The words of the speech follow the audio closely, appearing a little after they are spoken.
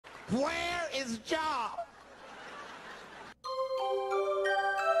Where is Ja?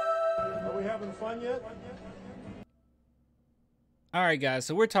 Are we having fun yet? All right, guys,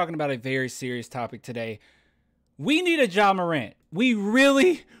 so we're talking about a very serious topic today. We need a Ja Morant. We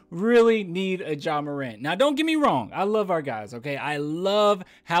really, really need a Ja Morant. Now, don't get me wrong. I love our guys, okay? I love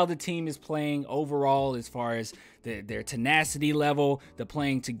how the team is playing overall as far as their tenacity level, the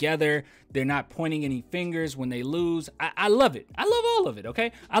playing together. They're not pointing any fingers when they lose. I love it. I love all of it,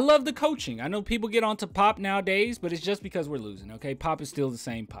 okay? I love the coaching. I know people get onto Pop nowadays, but it's just because we're losing, okay? Pop is still the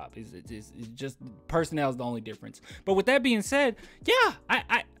same Pop. It's just personnel is the only difference. But with that being said, yeah,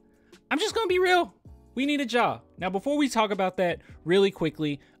 I'm just going to be real. We need a Ja. Now, before we talk about that really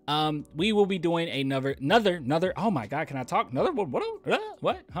quickly, we will be doing another, oh my God, can I talk? Another,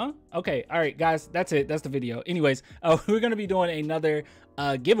 what? Huh? Okay. All right, guys, that's it. That's the video. Anyways, we're going to be doing another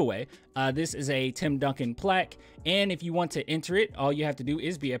giveaway. This is a Tim Duncan plaque. And if you want to enter it, all you have to do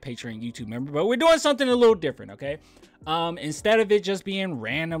is be a Patreon YouTube member, but we're doing something a little different. Okay. Instead of it just being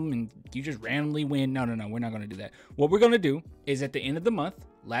random and you just randomly win. No, we're not going to do that. What we're going to do is at the end of the month,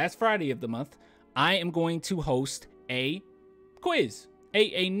 last Friday of the month, I am going to host a quiz,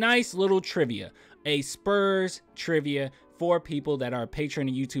 a nice little trivia, a Spurs trivia for people that are Patreon and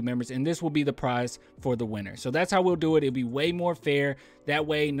YouTube members, and this will be the prize for the winner. So that's how we'll do it. It'll be way more fair. That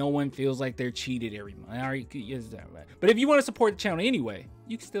way, no one feels like they're cheated every month. All right, but if you want to support the channel anyway,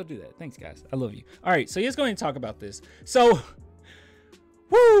 you can still do that. Thanks, guys. I love you. All right, so let's go ahead and talk about this. So,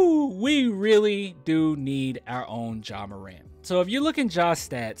 woo, we really do need our own Ja Morant. So if you look in Ja's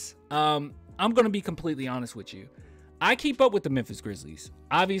stats, I'm going to be completely honest with you. I keep up with the Memphis Grizzlies,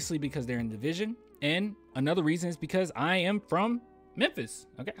 obviously because they're in the division. And another reason is because I am from Memphis.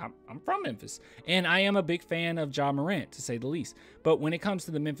 Okay, I'm from Memphis. And I am a big fan of Ja Morant, to say the least. But when it comes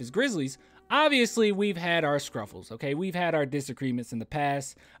to the Memphis Grizzlies, obviously we've had our scruffles, okay? We've had our disagreements in the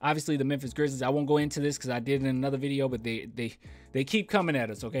past. Obviously the Memphis Grizzlies, I won't go into this because I did in another video, but they keep coming at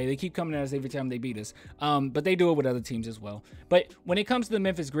us, okay? They keep coming at us every time they beat us. But they do it with other teams as well. But when it comes to the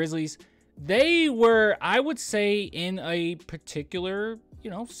Memphis Grizzlies, they were, I would say, in a particular,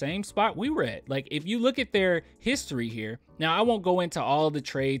 same spot we were at. Like, if you look at their history here, now I won't go into all the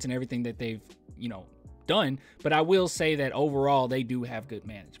trades and everything that they've, done, but I will say that overall they do have good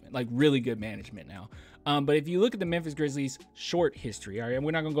management, like really good management now. But if you look at the Memphis Grizzlies short history, all right, and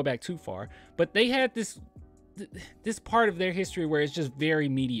we're not gonna go back too far, but they had this part of their history where it's just very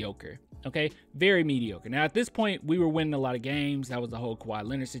mediocre. Okay, very mediocre. Now, at this point, we were winning a lot of games. That was the whole Kawhi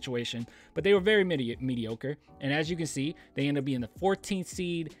Leonard situation, but they were very mediocre. And as you can see, they ended up being the 14th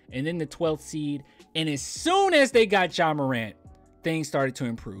seed and then the 12th seed. And as soon as they got Ja Morant, things started to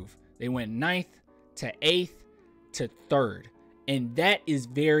improve. They went 9th to 8th to 3rd. And that is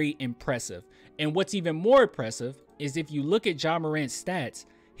very impressive. And what's even more impressive is if you look at Ja Morant's stats,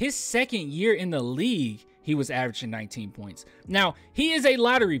 his second year in the league, he was averaging 19 points. Now, he is a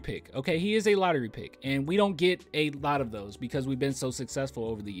lottery pick, okay? He is a lottery pick, and we don't get a lot of those because we've been so successful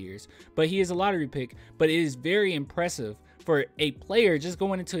over the years. But he is a lottery pick, but it is very impressive for a player just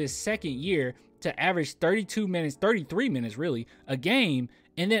going into his second year to average 32 minutes, 33 minutes really, a game,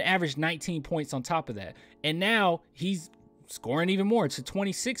 and then average 19 points on top of that. And now he's scoring even more to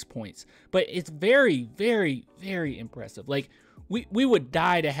 26 points. But it's very, very, very impressive. Like, we would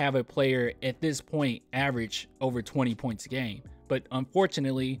die to have a player at this point average over 20 points a game. But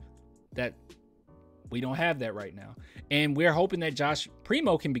unfortunately, that we don't have that right now. And we're hoping that Josh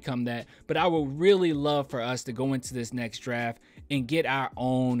Primo can become that. But I would really love for us to go into this next draft and get our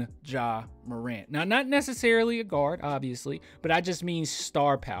own Ja Morant. Now, not necessarily a guard, obviously, but I just mean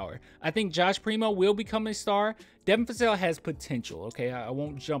star power. I think Josh Primo will become a star. Devin Vassell has potential, okay? I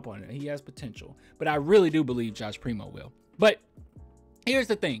won't jump on it. He has potential. But I really do believe Josh Primo will. But here's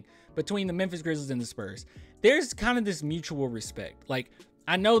the thing between the Memphis Grizzlies and the Spurs. There's kind of this mutual respect. Like,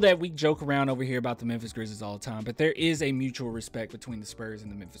 I know that we joke around over here about the Memphis Grizzlies all the time, but there is a mutual respect between the Spurs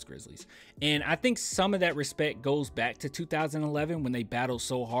and the Memphis Grizzlies. And I think some of that respect goes back to 2011 when they battled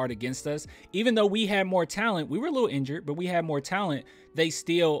so hard against us. Even though we had more talent, we were a little injured, but we had more talent, they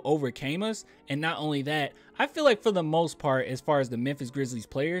still overcame us. And not only that, I feel like for the most part, as far as the Memphis Grizzlies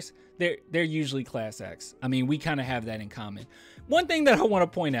players, they're usually class acts. I mean, we kind of have that in common. One thing that I want to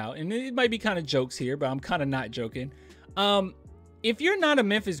point out, and it might be kind of jokes here, but I'm kind of not joking. If you're not a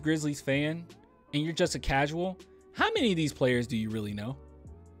Memphis Grizzlies fan and you're just a casual, how many of these players do you really know?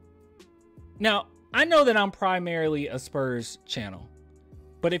 Now, I know that I'm primarily a Spurs channel,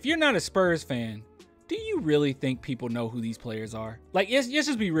 but if you're not a Spurs fan, do you really think people know who these players are? Like, let's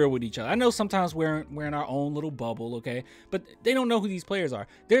just be real with each other. I know sometimes we're in our own little bubble, okay? But they don't know who these players are.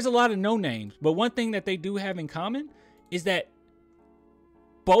 There's a lot of no names, but one thing that they do have in common is that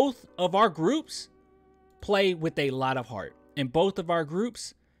both of our groups play with a lot of heart, and both of our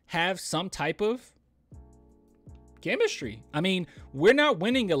groups have some type of chemistry. I mean, we're not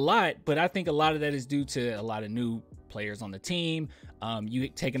winning a lot, but I think a lot of that is due to a lot of new players on the team. You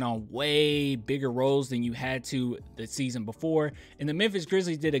taking on way bigger roles than you had to the season before, and the Memphis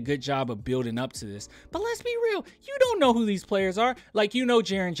Grizzlies did a good job of building up to this. But let's be real, you don't know who these players are. Like, you know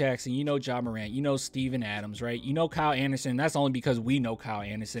Jaren Jackson, you know Ja Morant, you know Steven Adams, right? You know Kyle Anderson. That's only because we know Kyle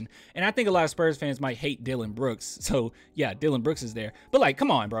Anderson. And I think a lot of Spurs fans might hate Dylan Brooks. So yeah, Dylan Brooks is there. But like, come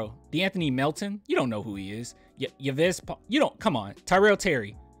on, bro. DeAnthony Melton, you don't know who he is. Yves, you don't. Come on. Tyrell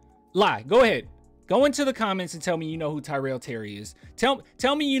Terry, lie. Go ahead. Go into the comments and tell me you know who Tyrell Terry is.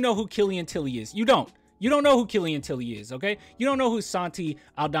 Tell me you know who Killian Tilly is. You don't. You don't know who Killian Tilly is, okay? You don't know who Santi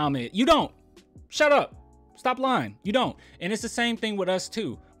Aldama is. You don't. Shut up. Stop lying. You don't. And it's the same thing with us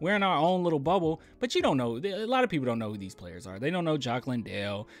too. We're in our own little bubble, but you don't know. A lot of people don't know who these players are. They don't know Jock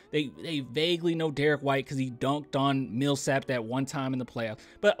Landale. They vaguely know Derek White because he dunked on Millsap that one time in the playoffs.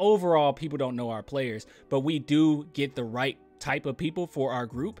 But overall, people don't know our players. But we do get the right type of people for our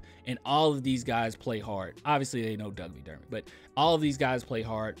group, and all of these guys play hard. Obviously they know Doug McDermott, but all of these guys play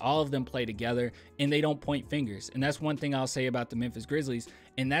hard. All of them play together, and they don't point fingers. And that's one thing I'll say about the Memphis Grizzlies,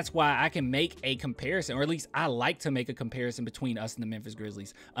 and that's why I can make a comparison, or at least I like to make a comparison between us and the Memphis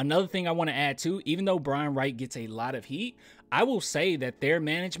Grizzlies. Another thing I want to add too, even though Brian Wright gets a lot of heat, I will say that their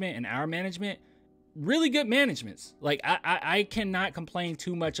management and our management, really good managements. Like, I cannot complain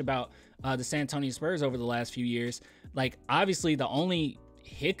too much about the San Antonio Spurs over the last few years. Like, obviously the only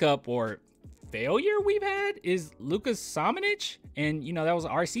hiccup or failure we've had is Lucas Samanic, and you know, that was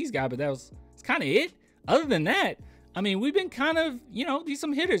RC's guy, but it's kind of it. Other than that, I mean, we've been kind of, you know, these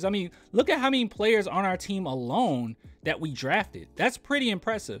some hitters. I mean, look at how many players on our team alone that we drafted. That's pretty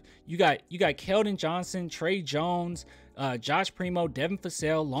impressive. You got Keldon Johnson, Trey Jones, Josh Primo, Devin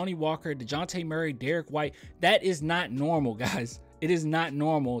Vassell, Lonnie Walker, DeJounte Murray, Derek White. That is not normal, guys. It is not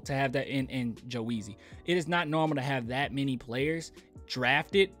normal to have that in Joe Easy. It is not normal to have that many players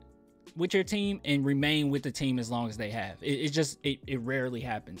drafted with your team and remain with the team as long as they have. It rarely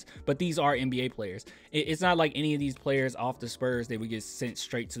happens. But these are NBA players. It's not like any of these players off the Spurs, they would get sent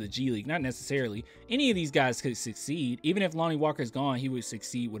straight to the G League. Not necessarily. Any of these guys could succeed. Even if Lonnie Walker's gone, he would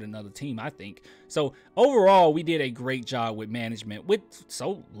succeed with another team, I think. So overall, we did a great job with management with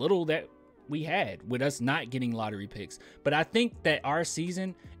so little that we had, with us not getting lottery picks. But I think that our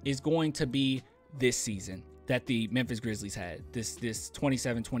season is going to be this season that the Memphis Grizzlies had, this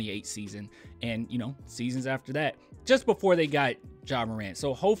 27-28 season, and you know, seasons after that, just before they got Ja Morant.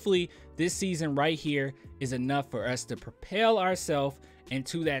 So hopefully this season right here is enough for us to propel ourselves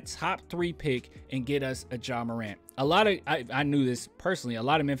into that top 3 pick and get us a Ja Morant. I knew this personally, a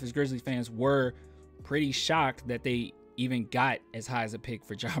lot of Memphis Grizzlies fans were pretty shocked that they even got as high as a pick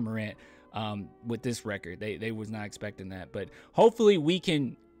for Ja Morant. With this record, they was not expecting that, but hopefully we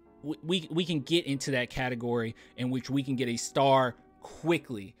can get into that category in which we can get a star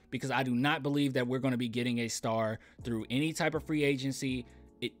quickly, because I do not believe that we're going to be getting a star through any type of free agency.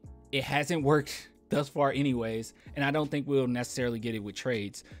 It hasn't worked thus far anyways, and I don't think we'll necessarily get it with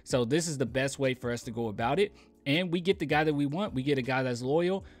trades. So this is the best way for us to go about it, and we get the guy that we want. We get a guy that's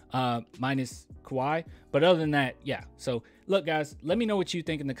loyal, minus Kawhi. But other than that, yeah. So look, guys, let me know what you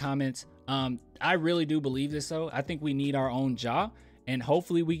think in the comments. I really do believe this, though. I think we need our own Ja, and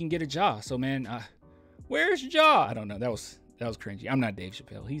hopefully we can get a Ja. So man, where's Ja? I don't know. That was cringy. I'm not Dave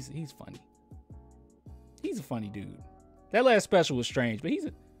Chappelle. He's funny. He's a funny dude. That last special was strange, but he's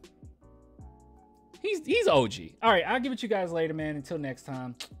OG. All right, I'll give it to you guys later, man. Until next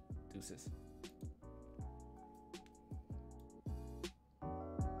time, deuces.